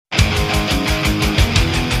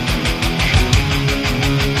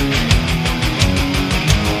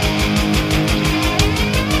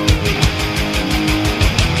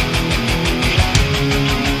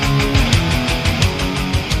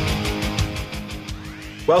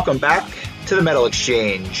Welcome back to the Metal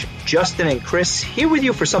Exchange. Justin and Chris here with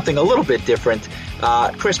you for something a little bit different.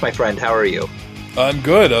 Chris, my friend, how are you? I'm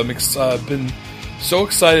good. I've been so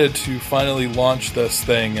excited to finally launch this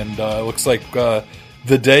thing, and it looks like the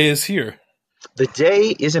day is here. The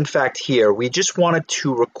day is in fact here. We just wanted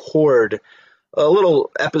to record a little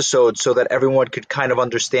episode so that everyone could kind of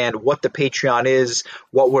understand what the Patreon is,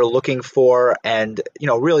 what we're looking for, and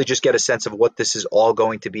really just get a sense of what this is all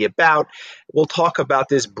going to be about. We'll talk about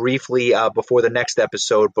this briefly before the next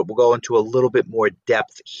episode, but we'll go into a little bit more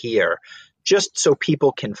depth here. Just so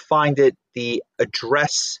people can find it, the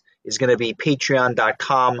address is going to be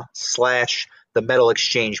patreon.com/The Metal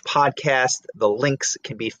Exchange Podcast. The links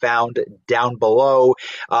can be found down below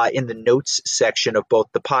in the notes section of both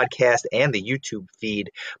the podcast and the YouTube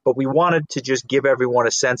feed. But we wanted to just give everyone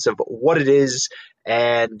a sense of what it is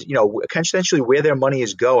and, essentially where their money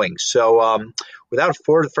is going. So without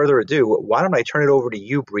further ado, why don't I turn it over to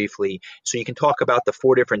you briefly so you can talk about the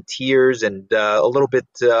 4 different tiers and a little bit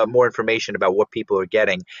more information about what people are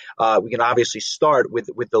getting. We can obviously start with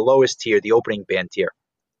the lowest tier, the opening band tier.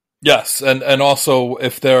 Yes, and also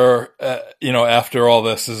if there, after all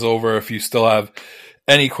this is over, if you still have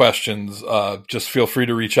any questions, just feel free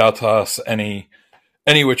to reach out to us any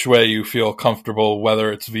which way you feel comfortable,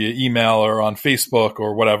 whether it's via email or on Facebook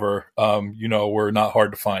or whatever. We're not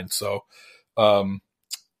hard to find. So,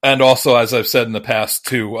 and also, as I've said in the past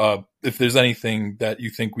too, if there's anything that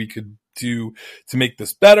you think we could do to make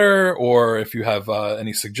this better, or if you have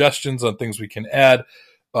any suggestions on things we can add,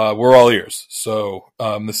 we're all ears. So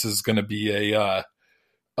this is going to be a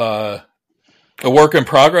work in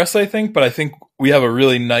progress, I think. But I think we have a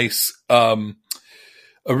really nice a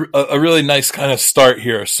really nice kind of start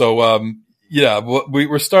here. So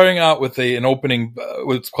we're starting out with an opening,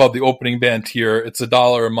 what's called the opening band tier. It's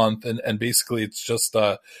 $1 a month, and basically it's just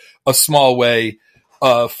a small way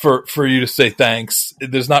for you to say thanks.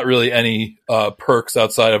 There's not really any perks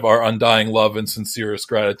outside of our undying love and sincerest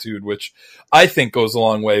gratitude, which I think goes a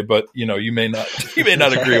long way. But you may not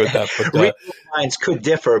agree with that. But minds could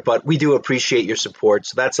differ, but we do appreciate your support.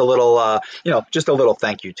 So that's a little, just a little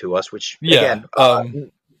thank you to us. Which again,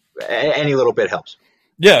 any little bit helps.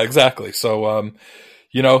 Yeah, exactly. So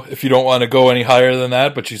if you don't want to go any higher than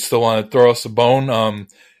that, but you still want to throw us a bone,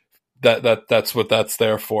 that's what that's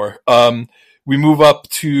there for. We move up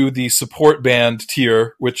to the support band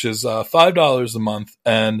tier, which is $5 a month.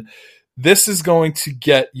 And this is going to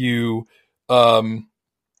get you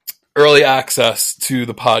early access to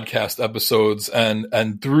the podcast episodes.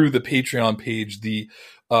 And through the Patreon page, the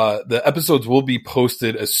episodes will be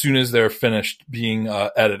posted as soon as they're finished being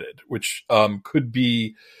edited, which could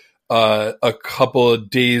be a couple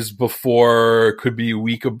of days before, could be a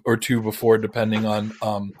week or two before, depending on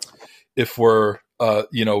if we're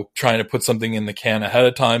trying to put something in the can ahead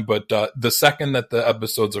of time. But the second that the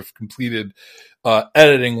episodes are completed,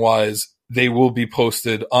 editing wise, they will be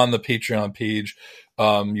posted on the Patreon page.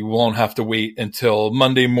 You won't have to wait until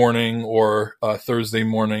Monday morning or Thursday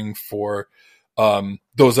morning for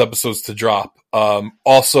those episodes to drop.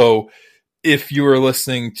 Also, if you are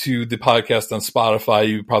listening to the podcast on Spotify,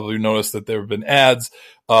 you probably noticed that there have been ads.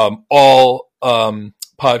 All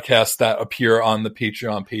podcasts that appear on the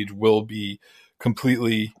Patreon page will be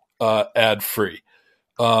completely ad-free.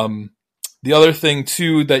 The other thing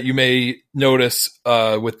too that you may notice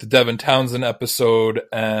with the Devin Townsend episode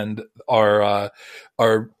and our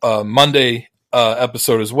Monday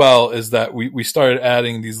episode as well is that we started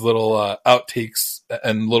adding these little outtakes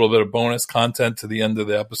and a little bit of bonus content to the end of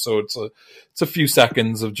the episode. So it's a few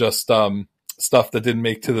seconds of just stuff that didn't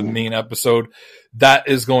make to the main episode. That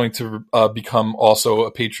is going to become also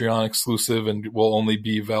a Patreon exclusive and will only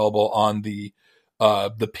be available on the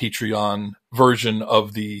Patreon version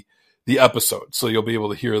of the episode. So you'll be able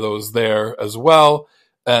to hear those there as well.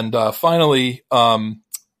 And finally,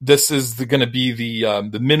 this is going to be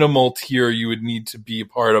the minimal tier you would need to be a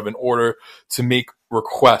part of in order to make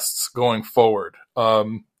requests going forward.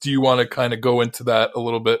 Do you want to kind of go into that a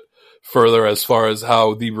little bit further as far as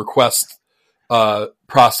how the request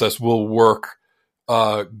process will work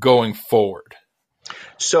going forward?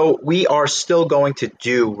 So we are still going to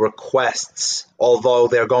do requests, although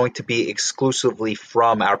they're going to be exclusively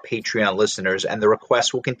from our Patreon listeners, and the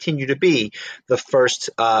requests will continue to be the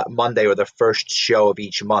first Monday or the first show of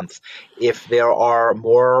each month. If there are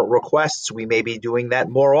more requests, we may be doing that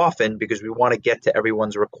more often because we want to get to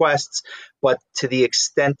everyone's requests. But to the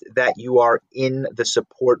extent that you are in the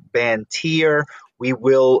support band tier, we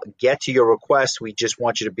will get to your request. We just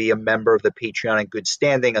want you to be a member of the Patreon in good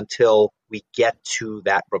standing until we get to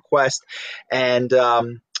that request. And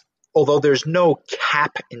although there's no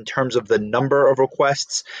cap in terms of the number of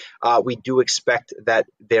requests, we do expect that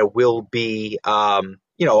there will be,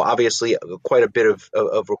 obviously quite a bit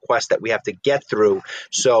of requests that we have to get through.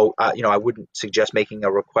 So, I wouldn't suggest making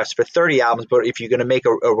a request for 30 albums, but if you're going to make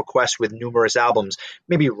a request with numerous albums,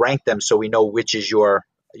 maybe rank them so we know which is your,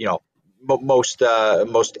 most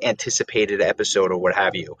anticipated episode or what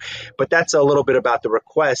have you. But that's a little bit about the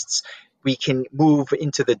requests. We can move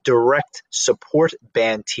into the direct support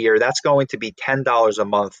band tier. That's going to be $10 a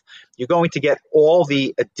month. You're going to get all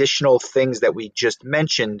the additional things that we just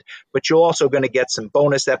mentioned, but you're also going to get some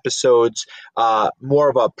bonus episodes,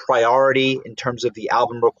 more of a priority in terms of the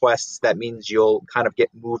album requests. That means you'll kind of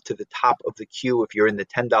get moved to the top of the queue if you're in the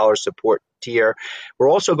 $10 support tier.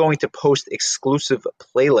 We're also going to post exclusive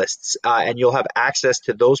playlists, and you'll have access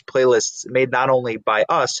to those playlists made not only by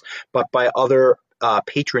us, but by other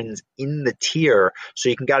patrons in the tier, so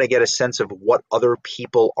you can kind of get a sense of what other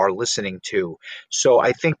people are listening to. So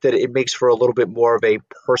I think that it makes for a little bit more of a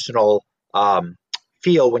personal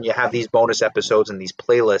feel when you have these bonus episodes and these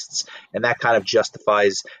playlists, and that kind of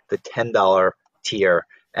justifies the $10 tier.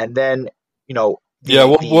 And then,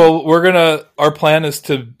 our plan is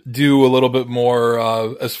to do a little bit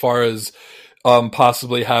more as far as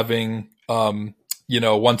possibly having,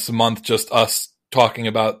 once a month, just us talking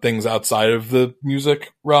about things outside of the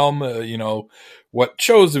music realm. What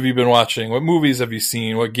shows have you been watching? What movies have you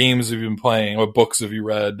seen? What games have you been playing? What books have you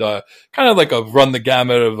read? Kind of like a run the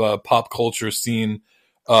gamut of a pop culture scene,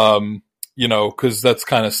 because that's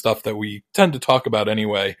kind of stuff that we tend to talk about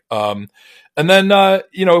anyway. And then,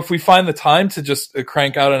 if we find the time to just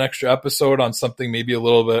crank out an extra episode on something maybe a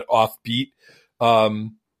little bit offbeat,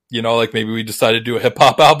 like maybe we decided to do a hip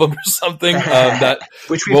hop album or something, that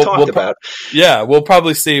which we've talked about. Yeah, we'll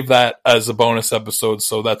probably save that as a bonus episode.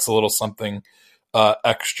 So that's a little something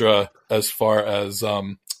extra as far as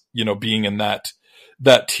being in that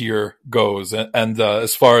tier goes. And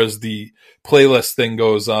as far as the playlist thing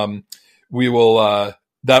goes, we will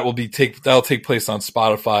that'll take place on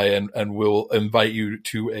Spotify, and we'll invite you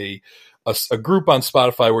to a group on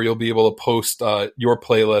Spotify where you'll be able to post your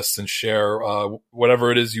playlists and share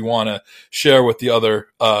whatever it is you want to share with the other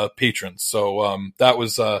patrons. So that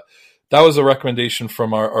was a recommendation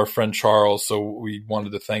from our friend Charles. So we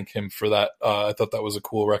wanted to thank him for that. I thought that was a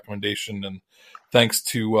cool recommendation, and thanks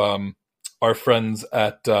to our friends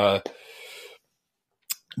at the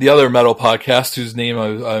other metal podcast whose name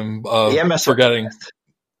I'm forgetting.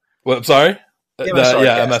 What? I'm sorry.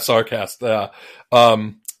 MSRcast. Yeah.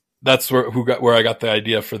 That's where I got the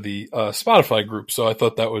idea for the Spotify group. So I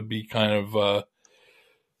thought that would be kind of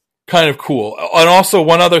cool. And also,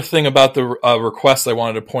 one other thing about the requests I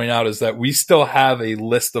wanted to point out is that we still have a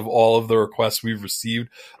list of all of the requests we've received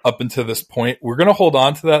up until this point. We're going to hold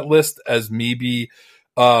on to that list as maybe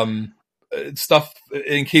stuff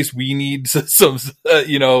in case we need some,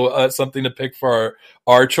 something to pick for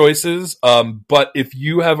our choices. But if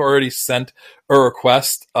you have already sent a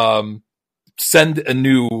request, send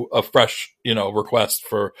a fresh, request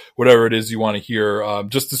for whatever it is you want to hear.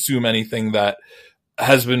 Just assume anything that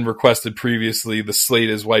has been requested previously, the slate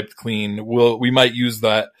is wiped clean. We might use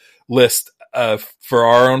that list for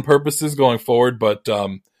our own purposes going forward, but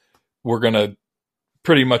we're going to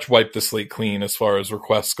pretty much wipe the slate clean as far as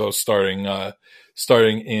requests go starting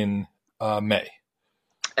in May.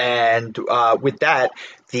 And with that,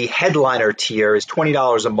 the headliner tier is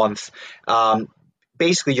 $20 a month.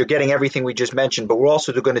 Basically, you're getting everything we just mentioned, but we're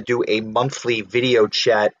also going to do a monthly video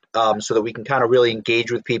chat so that we can kind of really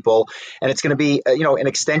engage with people. And it's going to be, an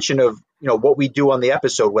extension of, what we do on the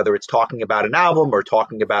episode, whether it's talking about an album or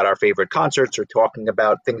talking about our favorite concerts or talking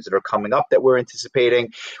about things that are coming up that we're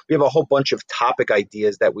anticipating. We have a whole bunch of topic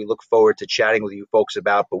ideas that we look forward to chatting with you folks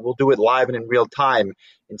about, but we'll do it live and in real time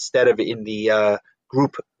instead of in the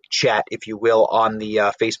group chat, if you will, on the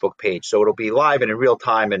Facebook page. So it'll be live and in real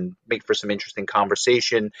time and make for some interesting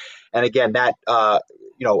conversation. And again, that,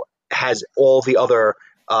 has all the other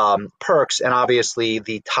perks and obviously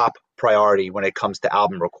the top priority when it comes to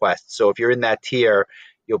album requests. So if you're in that tier,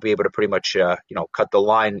 you'll be able to pretty much, cut the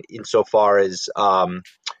line insofar as,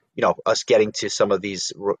 us getting to some of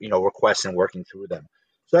these, requests and working through them.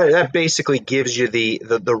 So that basically gives you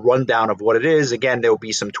the rundown of what it is. Again, there will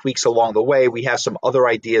be some tweaks along the way. We have some other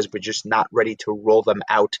ideas. We're just not ready to roll them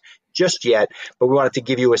out just yet. But we wanted to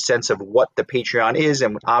give you a sense of what the Patreon is.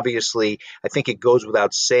 And obviously, I think it goes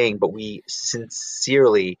without saying, but we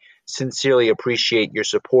sincerely appreciate your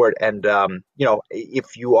support. And,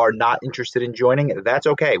 if you are not interested in joining, that's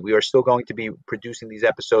okay. We are still going to be producing these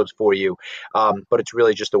episodes for you. But it's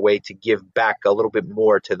really just a way to give back a little bit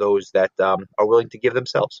more to those that are willing to give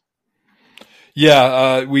themselves.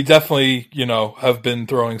 Yeah, we definitely, have been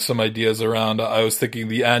throwing some ideas around. I was thinking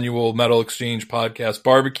the annual Metal Exchange podcast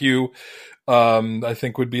barbecue, I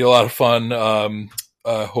think would be a lot of fun.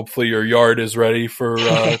 Hopefully your yard is ready for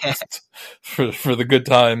for the good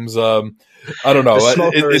times. I don't know. The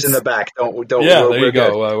smoker is in the back. Yeah, there you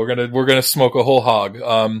go. We're gonna smoke a whole hog.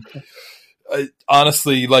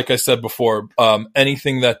 Honestly, like I said before,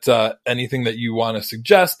 anything that you want to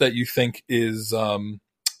suggest that you think is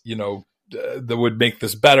that would make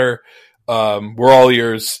this better, we're all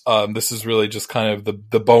ears. This is really just kind of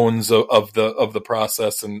the bones of the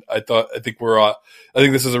process, and I think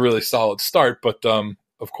this is a really solid start. But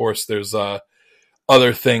of course, there's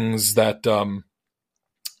other things that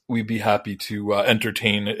we'd be happy to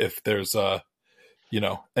entertain if there's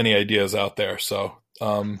any ideas out there. So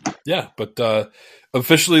but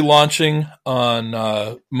officially launching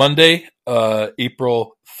on Monday,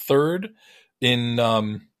 April 3rd,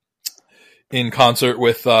 in concert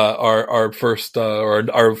with our first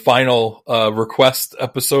or our final request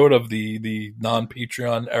episode of the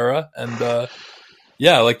non-Patreon era. And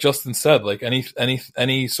like Justin said, like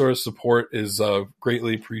any sort of support is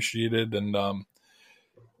greatly appreciated, and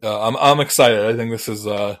I'm excited. I think this is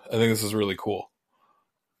really cool.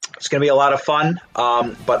 It's going to be a lot of fun,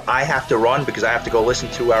 but I have to run because I have to go listen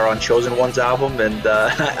to our Unchosen Ones album, and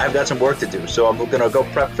I've got some work to do. So I'm going to go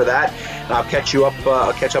prep for that, and I'll catch you up.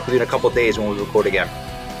 I'll catch up with you in a couple of days when we record again.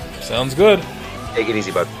 Sounds good. Take it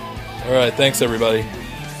easy, bud. All right. Thanks, everybody.